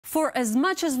For as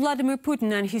much as Vladimir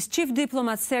Putin and his chief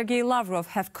diplomat Sergei Lavrov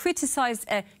have criticized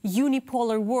a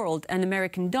unipolar world and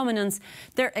American dominance,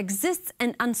 there exists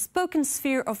an unspoken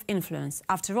sphere of influence.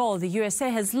 After all, the USA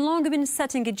has long been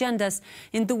setting agendas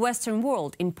in the Western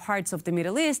world, in parts of the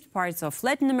Middle East, parts of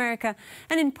Latin America,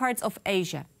 and in parts of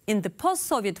Asia. In the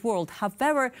post-Soviet world,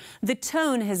 however, the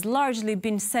tone has largely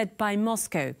been set by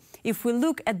Moscow. If we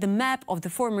look at the map of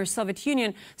the former Soviet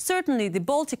Union, certainly the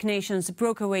Baltic nations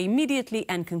broke away immediately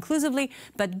and conclusively,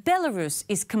 but Belarus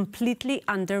is completely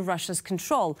under Russia's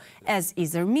control, as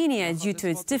is Armenia due to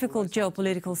its difficult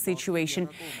geopolitical situation.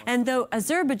 And though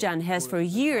Azerbaijan has for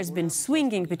years been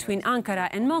swinging between Ankara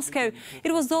and Moscow,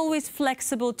 it was always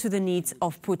flexible to the needs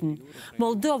of Putin.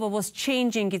 Moldova was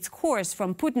changing its course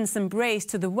from Putin's embrace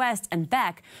to the West and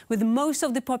back, with most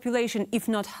of the population, if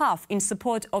not half, in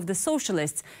support of the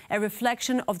socialists, a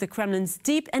reflection of the Kremlin's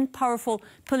deep and powerful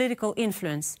political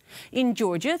influence. In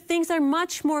Georgia, things are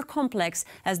much more complex,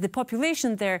 as the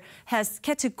population there has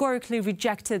categorically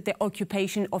rejected the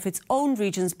occupation of its own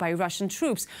regions by Russian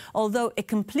troops, although a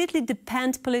completely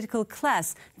dependent political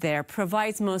class there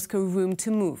provides Moscow room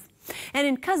to move. And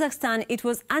in Kazakhstan, it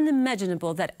was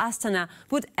unimaginable that Astana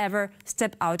would ever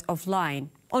step out of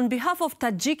line. On behalf of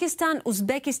Tajikistan,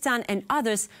 Uzbekistan and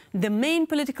others, the main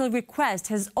political request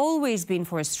has always been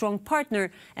for a strong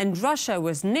partner, and Russia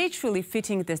was naturally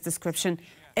fitting this description.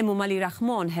 Emomali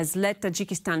Rahmon has led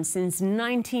Tajikistan since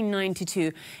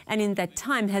 1992 and in that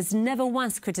time has never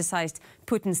once criticized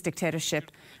Putin's dictatorship,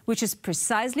 which is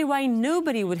precisely why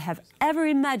nobody would have ever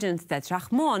imagined that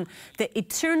Rahmon, the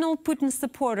eternal Putin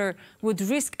supporter, would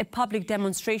risk a public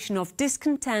demonstration of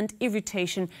discontent,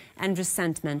 irritation and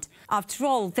resentment. After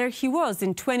all, there he was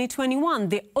in 2021,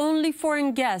 the only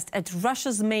foreign guest at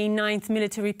Russia's May 9th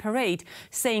military parade,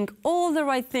 saying all the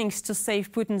right things to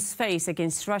save Putin's face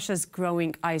against Russia's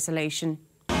growing isolation.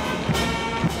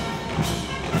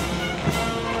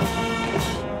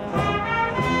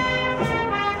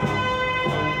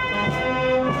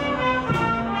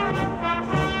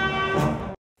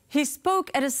 He spoke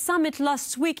at a summit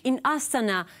last week in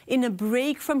Astana in a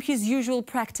break from his usual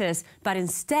practice, but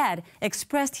instead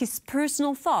expressed his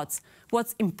personal thoughts.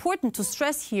 What's important to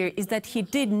stress here is that he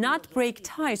did not break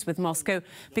ties with Moscow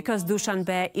because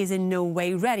Dushanbe is in no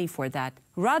way ready for that.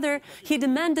 Rather, he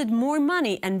demanded more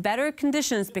money and better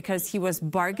conditions because he was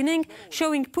bargaining,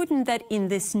 showing Putin that in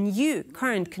these new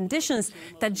current conditions,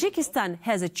 Tajikistan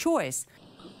has a choice.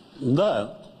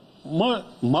 Да, мы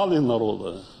малый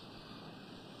народ.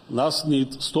 Нас не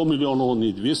 100 миллионов,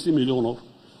 не 200 миллионов,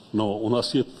 но у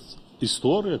нас есть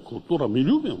история, культура, мы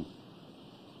любим.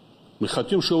 Мы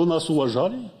хотим, чтобы нас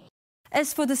уважали.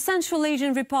 As for the Central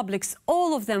Asian republics,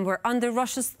 all of them were under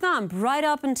Russia's thumb right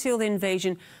up until the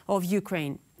invasion of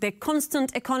Ukraine. The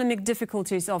constant economic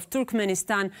difficulties of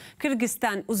Turkmenistan,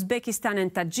 Kyrgyzstan, Uzbekistan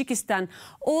and Tajikistan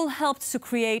all helped to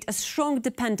create a strong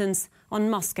dependence on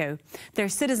Moscow. Their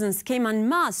citizens came en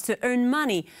masse to earn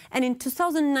money, and in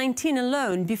 2019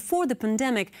 alone, before the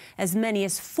pandemic, as many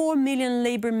as 4 million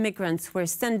labor migrants were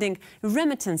sending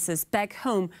remittances back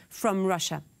home from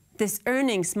Russia. These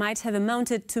earnings might have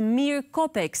amounted to mere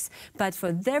kopecks, but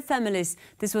for their families,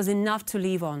 this was enough to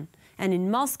live on. And in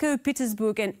Moscow,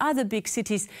 Petersburg and other big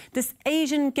cities, these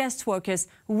Asian guest workers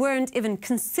weren't even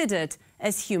considered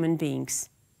as human beings.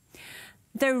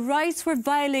 Their rights were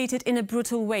violated in a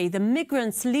brutal way. The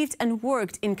migrants lived and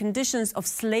worked in conditions of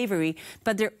slavery,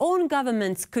 but their own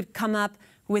governments could come up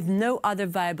with no other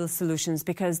viable solutions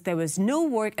because there was no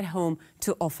work at home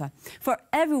to offer. For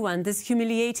everyone, this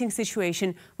humiliating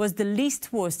situation was the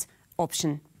least worst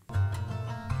option.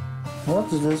 Вот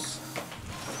здесь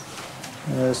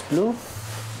сплю.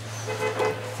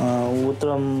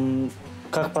 Утром,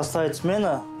 как поставить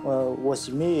смена, 8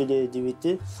 или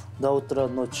 9 до утра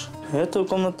ночи. Эту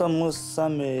комнату мы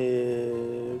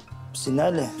сами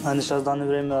сняли. Они сейчас в данное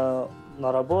время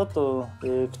на работу,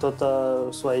 и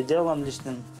кто-то своим делом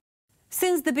личным.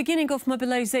 Since the beginning of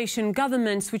mobilization,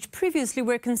 governments which previously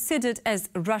were considered as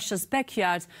Russia's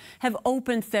backyard have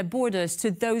opened their borders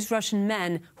to those Russian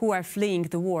men who are fleeing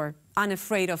the war.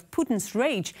 Unafraid of Putin's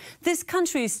rage, these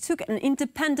countries took an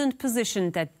independent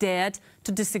position that dared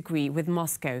to disagree with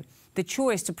Moscow. The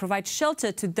choice to provide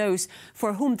shelter to those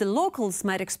for whom the locals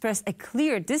might express a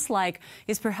clear dislike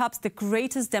is perhaps the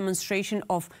greatest demonstration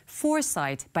of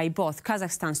foresight by both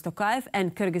Kazakhstan's Tokayev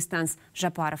and Kyrgyzstan's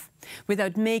Zhaparov.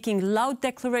 Without making loud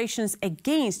declarations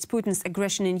against Putin's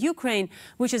aggression in Ukraine,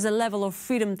 which is a level of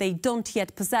freedom they don't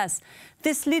yet possess,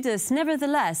 these leaders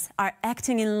nevertheless are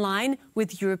acting in line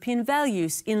with European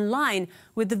values, in line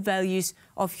with the values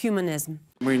of humanism.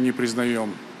 Мы не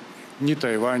признаем ни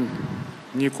Тайвань,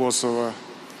 ни Косово,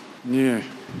 ни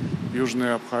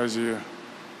Южную Абхазию,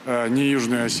 ни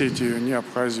Южную Осетию, ни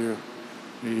Абхазию.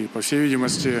 И, по всей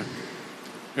видимости,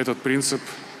 этот принцип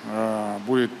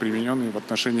будет применен и в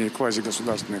отношении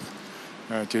квазигосударственных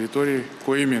территорий,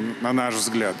 коими, на наш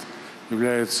взгляд,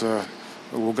 являются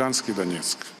Луганск и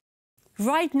Донецк.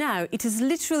 Right now, it is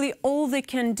literally all they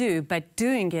can do, but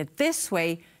doing it this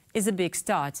way is a big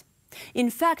start. In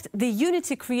fact, the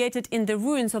unity created in the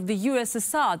ruins of the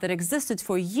USSR that existed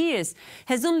for years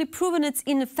has only proven its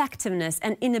ineffectiveness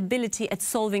and inability at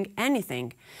solving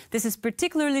anything. This is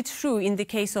particularly true in the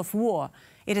case of war.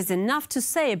 It is enough to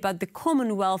say about the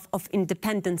Commonwealth of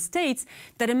Independent States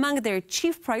that among their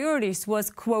chief priorities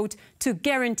was, quote, to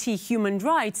guarantee human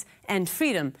rights and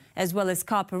freedom, as well as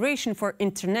cooperation for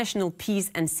international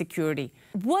peace and security.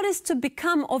 What is to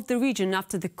become of the region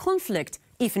after the conflict,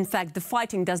 if in fact the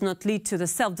fighting does not lead to the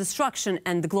self-destruction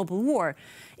and the global war?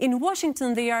 In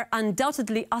Washington, they are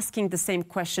undoubtedly asking the same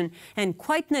question, and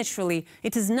quite naturally,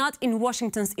 it is not in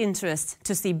Washington's interest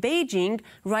to see Beijing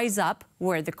rise up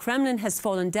where the Kremlin has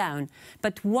fallen down.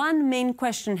 But one main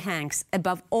question hangs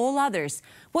above all others.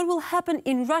 What will happen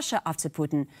in Russia after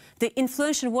Putin? The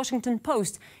influential Washington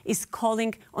Post is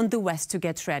calling on the West to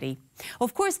get ready.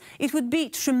 Of course, it would be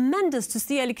tremendous to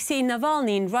see Alexei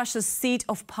Navalny in Russia's seat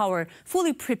of power,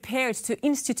 fully prepared to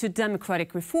institute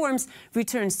democratic reforms,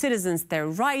 return citizens their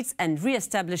rights and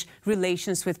re-establish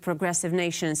relations with progressive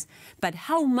nations. But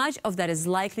how much of that is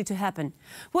likely to happen?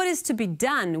 What is to be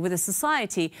done with a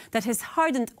society that has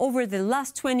hardened over the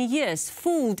last 20 years,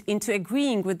 fooled into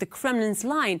agreeing with the Kremlin's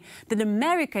line that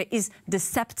America is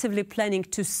deceptively planning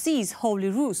to seize Holy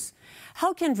Rus?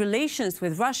 How can relations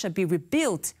with Russia be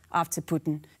rebuilt after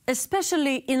Putin?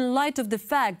 Especially in light of the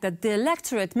fact that the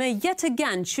electorate may yet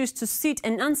again choose to seat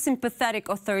an unsympathetic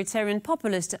authoritarian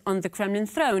populist on the Kremlin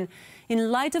throne,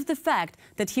 in light of the fact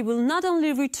that he will not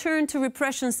only return to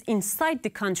repressions inside the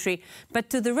country, but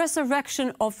to the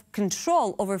resurrection of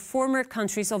control over former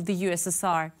countries of the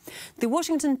USSR. The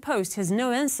Washington Post has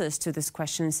no answers to these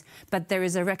questions, but there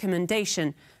is a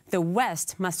recommendation. The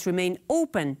West must remain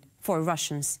open for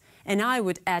Russians. And I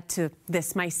would add to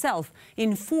this myself,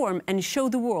 inform and show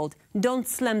the world. Don't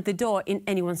slam the door in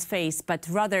anyone's face, but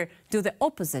rather do the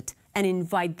opposite and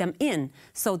invite them in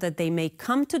so that they may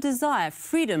come to desire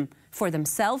freedom for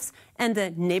themselves and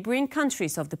the neighboring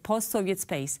countries of the post-Soviet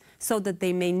space, so that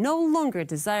they may no longer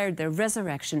desire the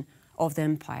resurrection of the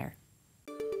empire.